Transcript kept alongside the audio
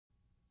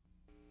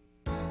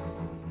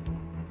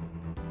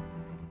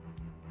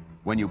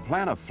When you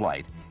plan a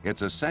flight,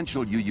 it's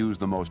essential you use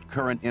the most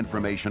current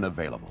information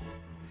available.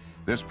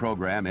 This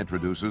program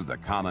introduces the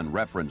common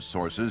reference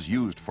sources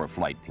used for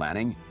flight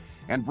planning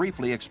and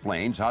briefly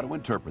explains how to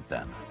interpret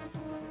them.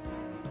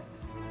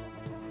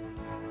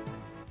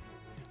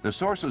 The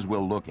sources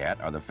we'll look at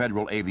are the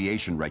Federal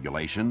Aviation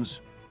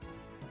Regulations,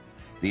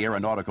 the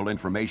Aeronautical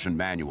Information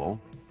Manual,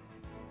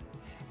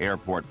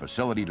 Airport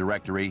Facility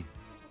Directory,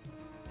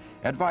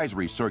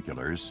 Advisory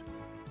Circulars,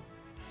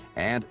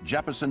 and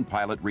Jeppesen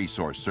Pilot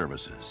Resource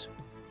Services.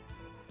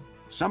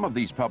 Some of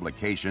these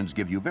publications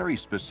give you very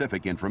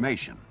specific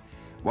information,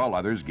 while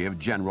others give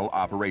general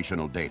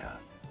operational data.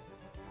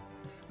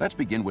 Let's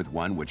begin with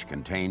one which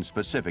contains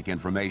specific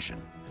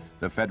information,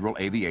 the Federal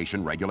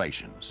Aviation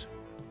Regulations.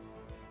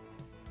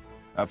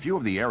 A few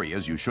of the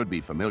areas you should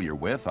be familiar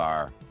with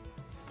are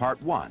Part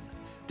 1,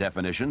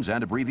 Definitions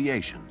and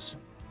Abbreviations.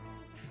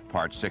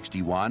 Part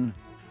 61,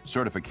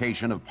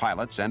 Certification of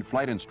Pilots and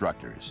Flight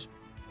Instructors.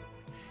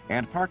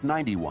 And Part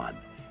 91,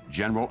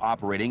 General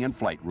Operating and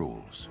Flight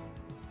Rules.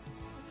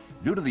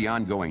 Due to the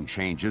ongoing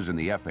changes in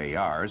the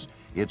FARs,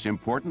 it's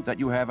important that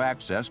you have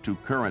access to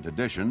current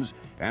editions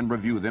and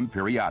review them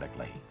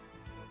periodically.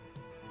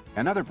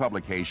 Another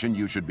publication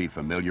you should be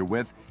familiar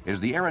with is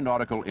the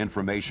Aeronautical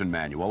Information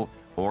Manual,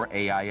 or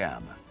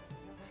AIM.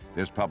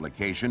 This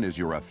publication is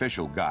your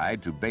official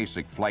guide to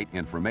basic flight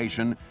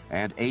information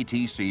and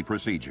ATC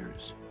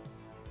procedures.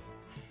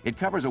 It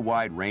covers a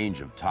wide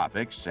range of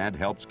topics and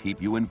helps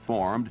keep you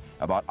informed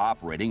about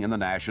operating in the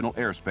national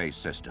airspace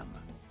system.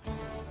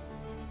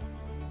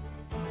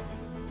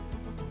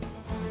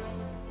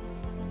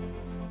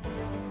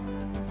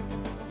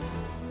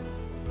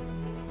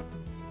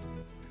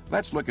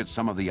 Let's look at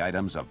some of the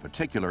items of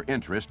particular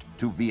interest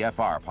to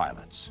VFR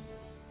pilots.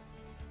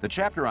 The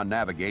chapter on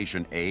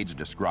navigation aids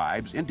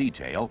describes in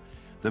detail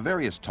the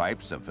various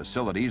types of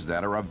facilities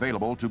that are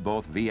available to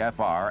both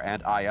VFR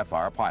and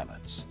IFR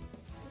pilots.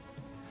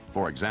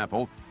 For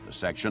example, the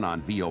section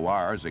on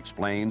VORs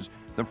explains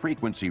the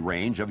frequency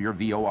range of your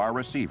VOR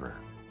receiver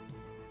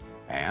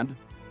and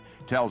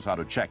tells how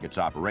to check its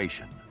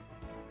operation.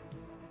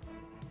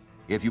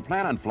 If you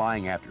plan on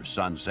flying after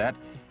sunset,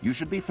 you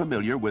should be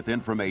familiar with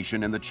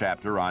information in the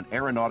chapter on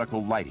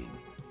aeronautical lighting.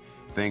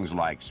 Things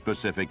like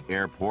specific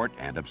airport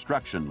and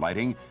obstruction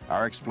lighting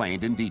are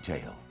explained in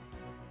detail.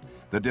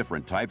 The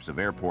different types of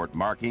airport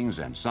markings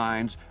and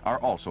signs are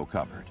also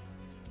covered.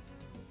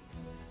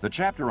 The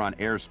chapter on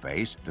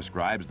airspace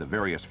describes the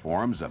various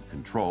forms of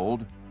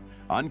controlled,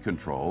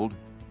 uncontrolled,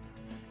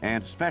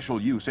 and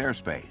special use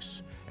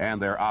airspace and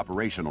their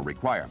operational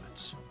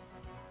requirements.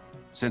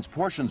 Since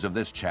portions of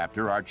this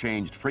chapter are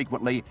changed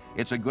frequently,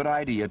 it's a good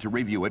idea to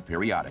review it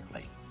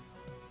periodically.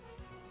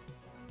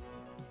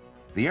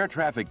 The Air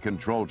Traffic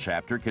Control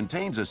chapter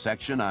contains a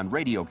section on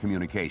radio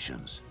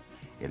communications.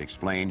 It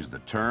explains the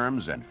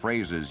terms and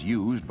phrases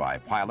used by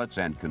pilots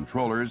and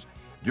controllers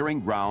during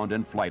ground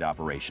and flight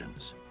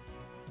operations.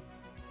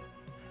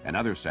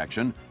 Another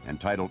section,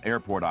 entitled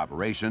Airport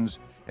Operations,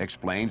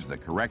 explains the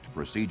correct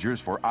procedures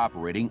for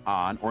operating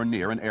on or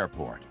near an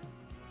airport.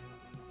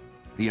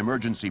 The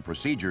Emergency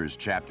Procedures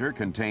chapter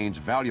contains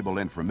valuable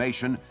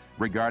information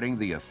regarding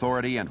the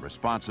authority and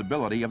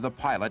responsibility of the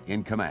pilot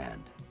in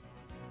command,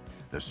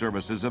 the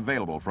services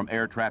available from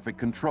air traffic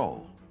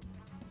control,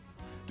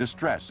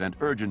 distress and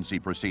urgency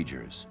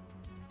procedures,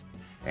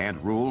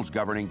 and rules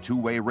governing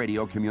two-way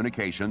radio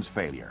communications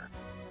failure.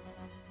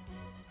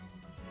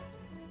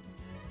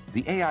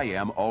 The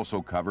AIM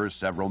also covers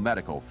several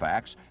medical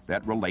facts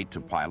that relate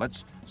to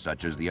pilots,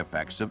 such as the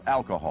effects of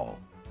alcohol,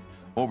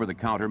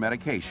 over-the-counter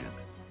medication,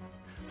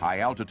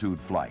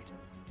 high-altitude flight,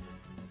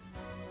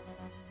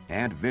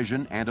 and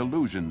vision and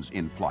illusions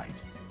in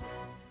flight.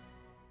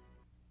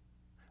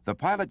 The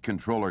Pilot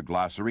Controller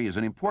Glossary is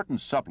an important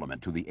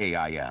supplement to the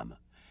AIM.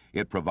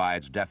 It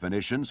provides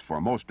definitions for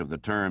most of the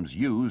terms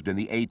used in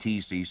the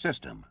ATC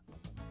system.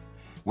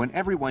 When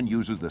everyone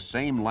uses the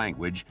same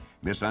language,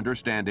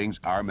 misunderstandings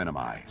are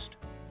minimized.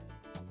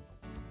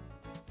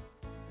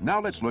 Now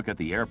let's look at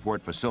the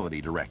Airport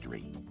Facility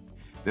Directory.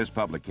 This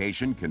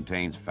publication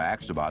contains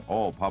facts about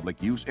all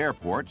public use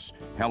airports,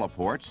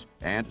 heliports,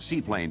 and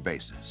seaplane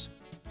bases.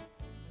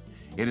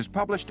 It is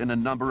published in a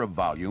number of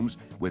volumes,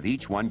 with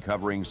each one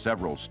covering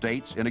several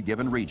states in a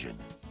given region.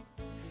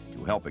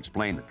 To help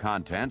explain the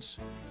contents,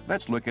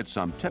 let's look at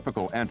some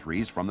typical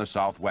entries from the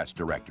Southwest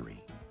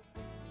Directory.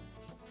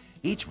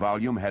 Each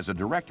volume has a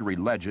directory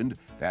legend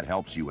that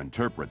helps you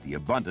interpret the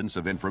abundance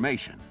of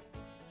information.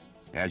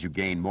 As you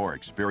gain more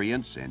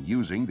experience in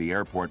using the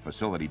Airport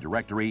Facility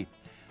Directory,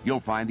 you'll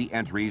find the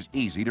entries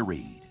easy to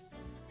read.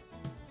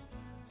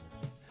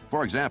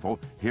 For example,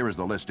 here is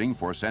the listing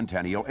for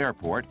Centennial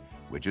Airport,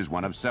 which is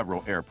one of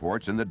several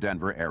airports in the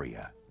Denver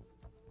area.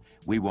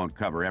 We won't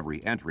cover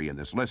every entry in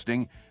this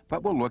listing,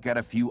 but we'll look at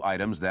a few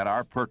items that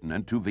are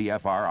pertinent to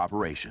VFR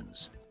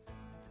operations.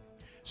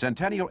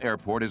 Centennial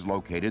Airport is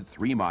located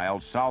 3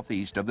 miles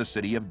southeast of the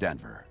city of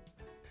Denver.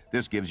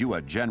 This gives you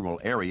a general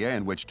area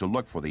in which to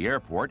look for the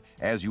airport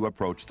as you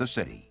approach the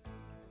city.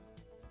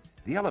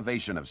 The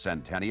elevation of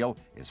Centennial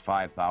is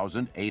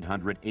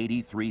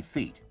 5,883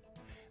 feet.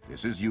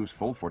 This is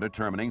useful for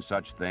determining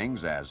such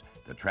things as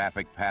the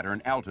traffic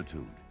pattern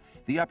altitude,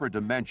 the upper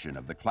dimension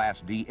of the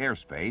Class D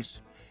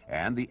airspace,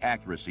 and the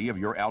accuracy of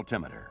your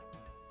altimeter.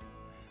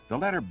 The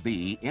letter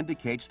B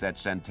indicates that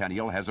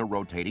Centennial has a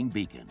rotating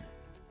beacon.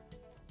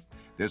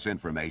 This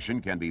information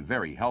can be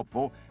very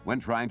helpful when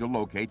trying to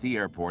locate the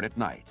airport at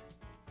night.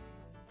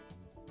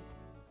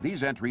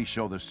 These entries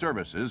show the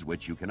services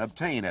which you can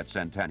obtain at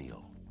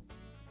Centennial.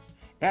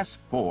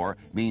 S4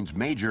 means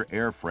major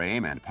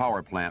airframe and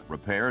power plant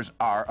repairs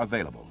are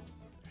available.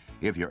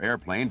 If your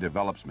airplane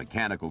develops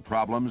mechanical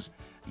problems,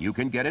 you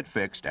can get it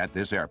fixed at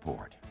this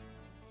airport.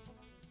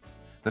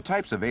 The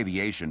types of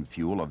aviation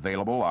fuel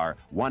available are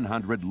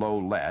 100 low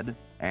lead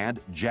and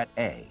Jet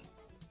A.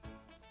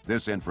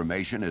 This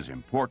information is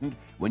important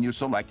when you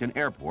select an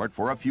airport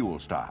for a fuel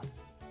stop.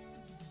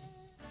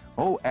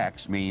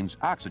 OX means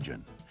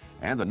oxygen,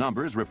 and the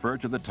numbers refer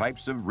to the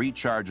types of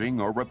recharging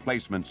or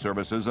replacement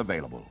services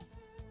available.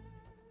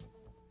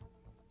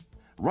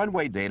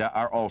 Runway data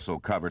are also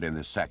covered in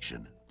this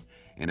section.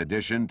 In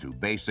addition to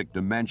basic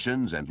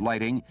dimensions and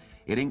lighting,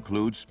 it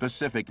includes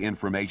specific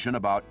information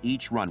about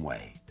each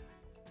runway.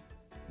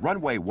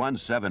 Runway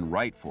 17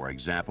 right, for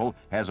example,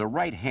 has a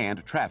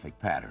right-hand traffic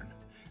pattern.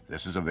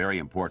 This is a very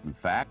important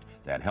fact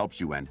that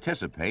helps you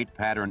anticipate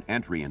pattern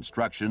entry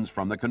instructions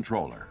from the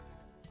controller.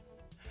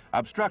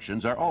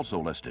 Obstructions are also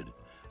listed,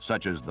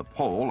 such as the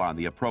pole on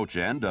the approach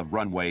end of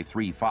runway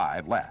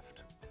 35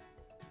 left.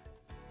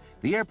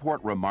 The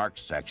airport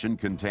remarks section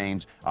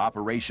contains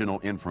operational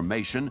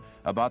information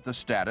about the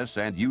status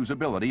and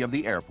usability of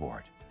the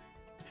airport.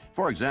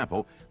 For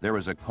example, there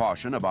is a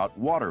caution about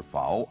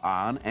waterfowl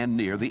on and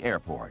near the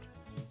airport.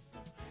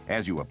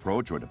 As you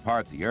approach or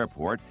depart the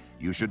airport,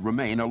 you should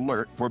remain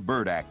alert for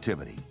bird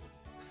activity.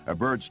 A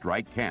bird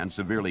strike can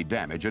severely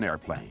damage an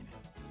airplane.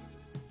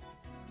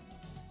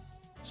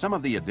 Some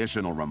of the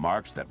additional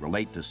remarks that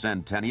relate to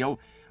Centennial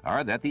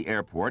are that the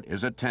airport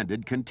is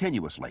attended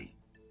continuously.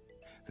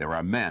 There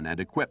are men and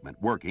equipment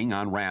working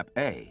on Ramp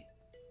A.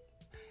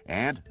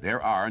 And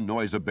there are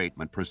noise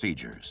abatement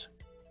procedures.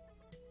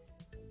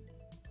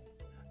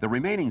 The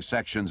remaining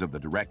sections of the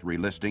directory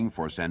listing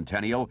for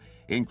Centennial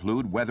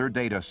include weather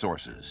data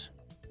sources,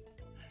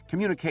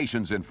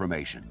 communications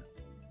information,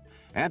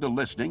 and a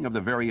listing of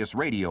the various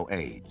radio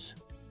aids.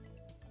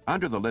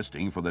 Under the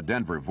listing for the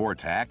Denver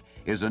VORTAC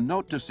is a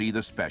note to see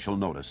the special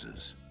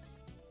notices.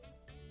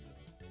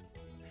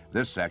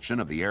 This section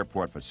of the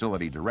airport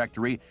facility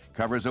directory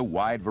covers a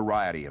wide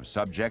variety of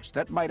subjects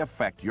that might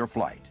affect your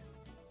flight.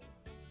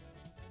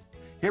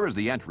 Here is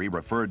the entry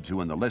referred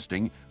to in the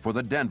listing for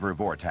the Denver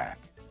VORTAC.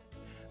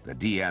 The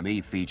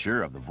DME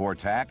feature of the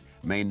VORTAC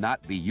may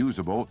not be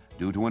usable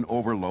due to an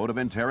overload of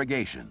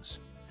interrogations.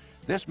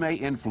 This may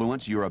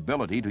influence your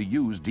ability to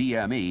use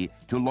DME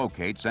to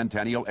locate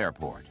Centennial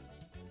Airport.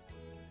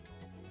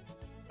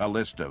 A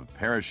list of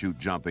parachute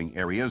jumping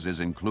areas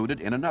is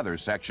included in another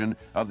section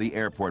of the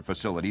airport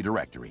facility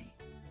directory.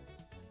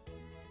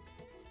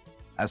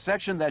 A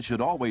section that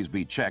should always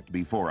be checked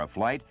before a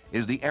flight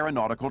is the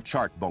aeronautical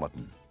chart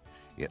bulletin.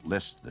 It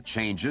lists the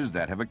changes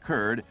that have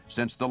occurred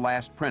since the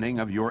last printing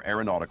of your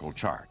aeronautical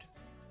chart.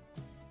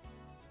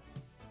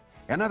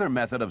 Another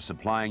method of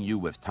supplying you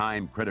with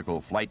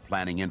time-critical flight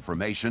planning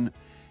information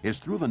is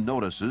through the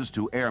Notices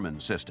to Airmen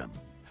system,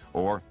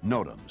 or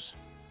NOTAMs.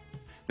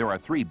 There are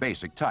three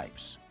basic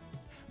types: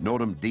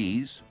 NOTAM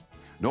Ds,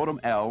 NOTAM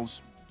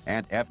Ls,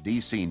 and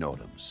FDC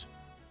NOTAMs.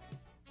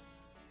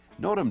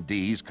 NOTAM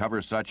Ds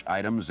cover such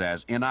items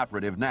as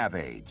inoperative nav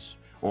aids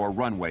or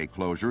runway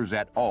closures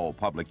at all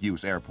public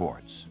use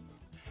airports.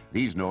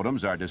 These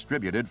NOTAMs are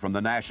distributed from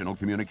the National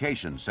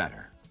Communications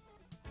Center.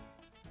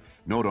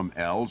 NOTAM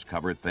Ls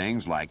cover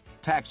things like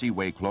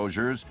taxiway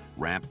closures,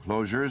 ramp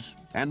closures,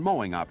 and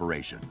mowing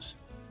operations,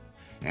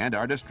 and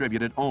are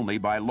distributed only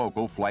by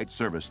local flight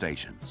service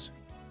stations.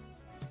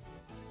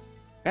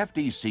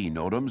 FDC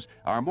NOTAMs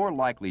are more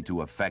likely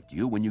to affect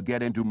you when you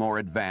get into more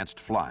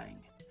advanced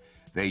flying.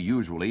 They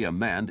usually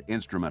amend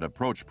instrument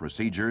approach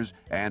procedures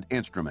and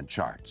instrument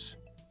charts.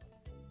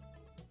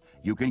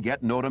 You can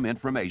get NOTAM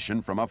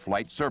information from a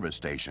flight service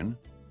station,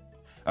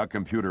 a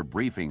computer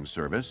briefing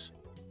service,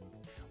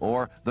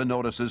 or the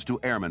Notices to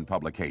Airmen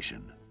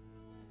publication.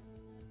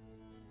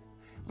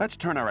 Let's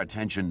turn our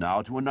attention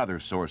now to another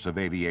source of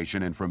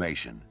aviation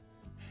information,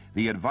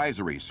 the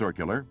Advisory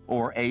Circular,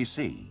 or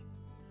AC.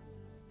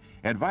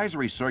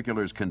 Advisory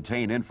circulars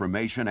contain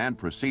information and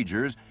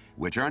procedures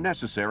which are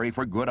necessary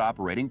for good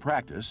operating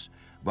practice,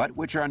 but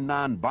which are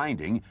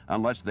non-binding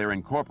unless they're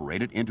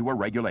incorporated into a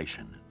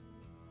regulation.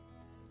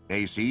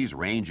 ACs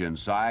range in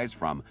size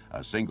from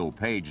a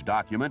single-page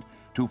document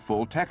to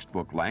full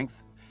textbook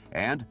length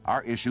and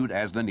are issued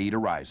as the need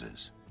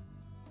arises.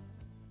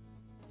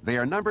 They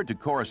are numbered to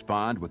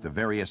correspond with the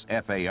various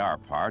FAR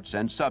parts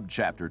and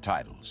subchapter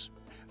titles.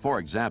 For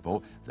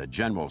example, the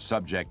general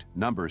subject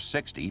number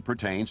 60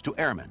 pertains to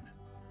airmen,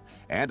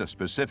 and a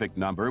specific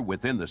number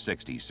within the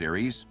 60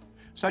 series,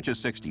 such as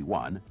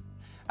 61,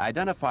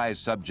 identifies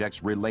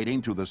subjects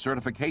relating to the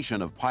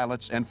certification of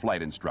pilots and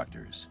flight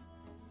instructors.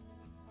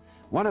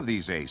 One of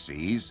these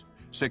ACs,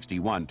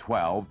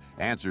 6112,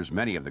 answers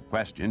many of the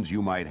questions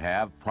you might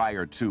have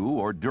prior to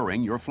or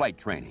during your flight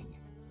training.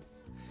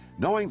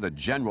 Knowing the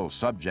general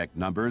subject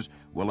numbers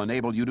will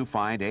enable you to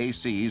find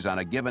ACs on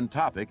a given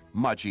topic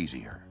much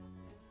easier.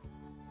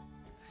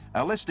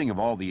 A listing of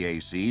all the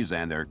ACs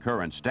and their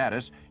current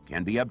status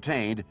can be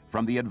obtained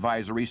from the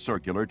Advisory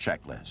Circular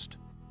Checklist.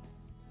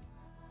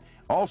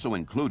 Also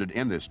included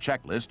in this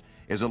checklist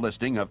is a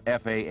listing of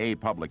FAA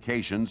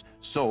publications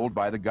sold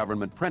by the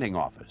Government Printing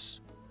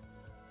Office.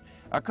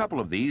 A couple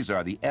of these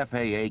are the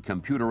FAA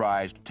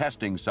Computerized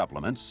Testing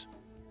Supplements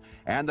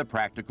and the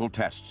Practical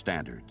Test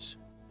Standards.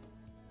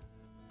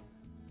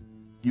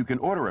 You can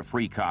order a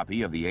free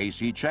copy of the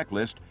AC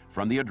checklist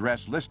from the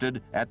address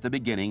listed at the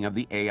beginning of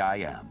the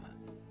AIM.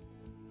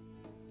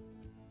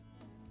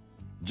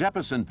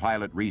 Jeppesen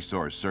Pilot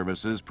Resource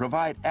Services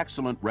provide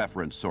excellent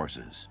reference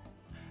sources.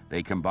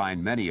 They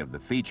combine many of the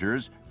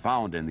features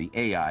found in the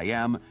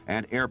AIM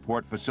and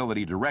Airport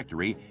Facility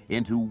Directory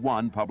into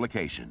one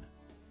publication.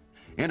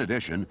 In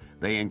addition,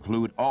 they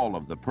include all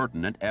of the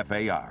pertinent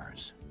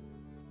FARs.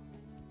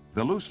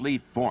 The loose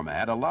leaf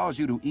format allows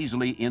you to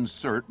easily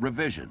insert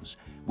revisions,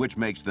 which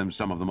makes them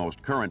some of the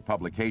most current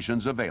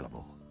publications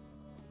available.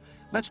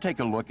 Let's take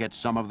a look at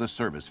some of the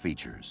service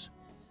features.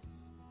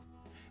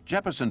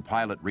 Jeppesen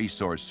Pilot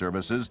Resource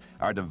Services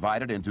are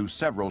divided into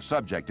several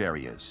subject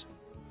areas.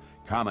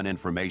 Common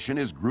information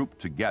is grouped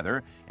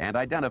together and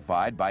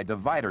identified by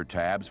divider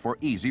tabs for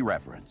easy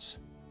reference.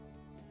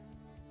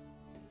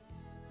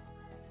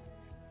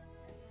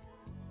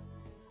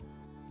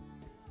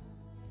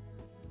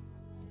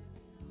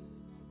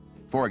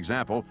 For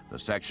example, the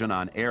section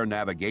on air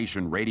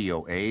navigation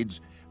radio aids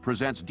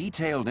presents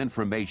detailed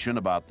information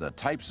about the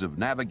types of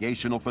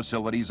navigational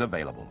facilities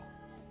available.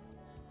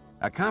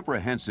 A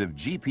comprehensive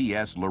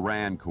GPS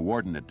LORAN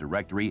coordinate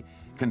directory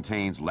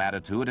contains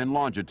latitude and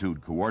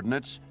longitude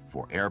coordinates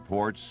for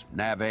airports,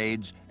 nav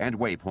aids, and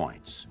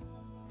waypoints.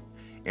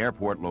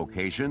 Airport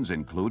locations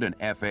include an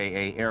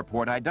FAA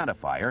airport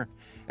identifier,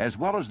 as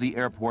well as the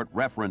airport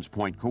reference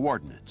point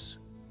coordinates.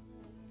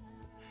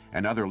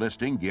 Another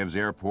listing gives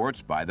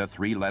airports by the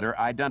three-letter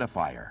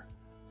identifier.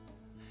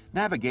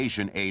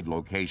 Navigation aid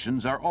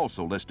locations are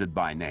also listed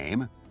by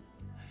name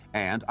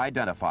and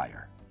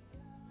identifier.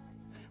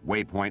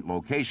 Waypoint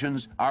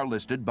locations are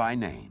listed by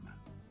name.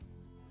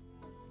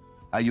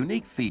 A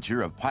unique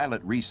feature of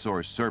Pilot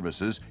Resource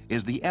Services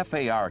is the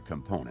FAR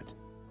component.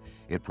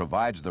 It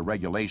provides the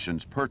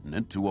regulations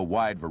pertinent to a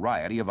wide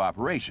variety of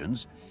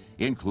operations,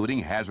 including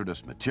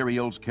hazardous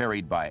materials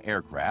carried by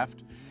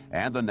aircraft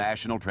and the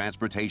National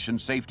Transportation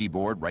Safety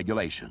Board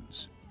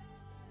regulations.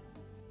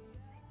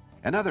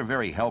 Another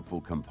very helpful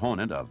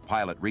component of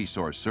Pilot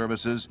Resource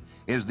Services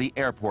is the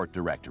Airport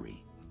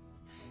Directory.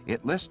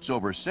 It lists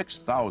over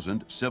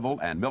 6,000 civil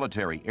and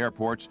military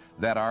airports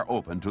that are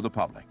open to the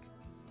public.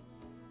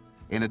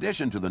 In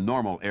addition to the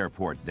normal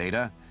airport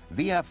data,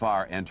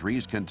 VFR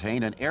entries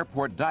contain an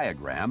airport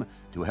diagram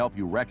to help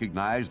you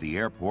recognize the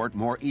airport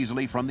more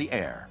easily from the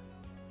air.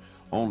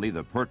 Only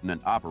the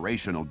pertinent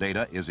operational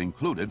data is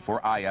included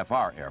for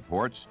IFR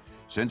airports,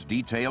 since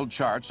detailed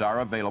charts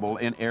are available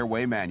in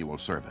Airway Manual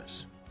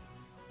Service.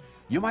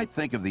 You might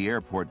think of the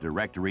airport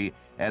directory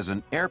as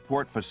an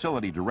airport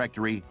facility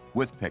directory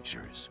with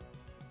pictures.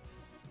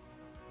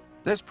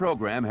 This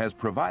program has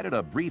provided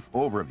a brief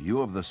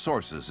overview of the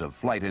sources of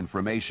flight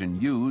information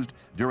used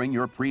during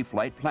your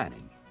pre-flight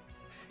planning.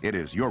 It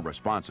is your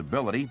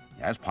responsibility,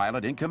 as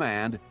pilot in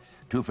command,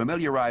 to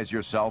familiarize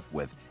yourself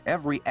with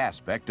every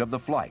aspect of the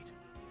flight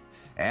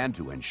and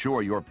to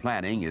ensure your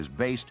planning is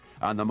based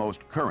on the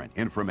most current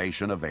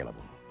information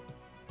available.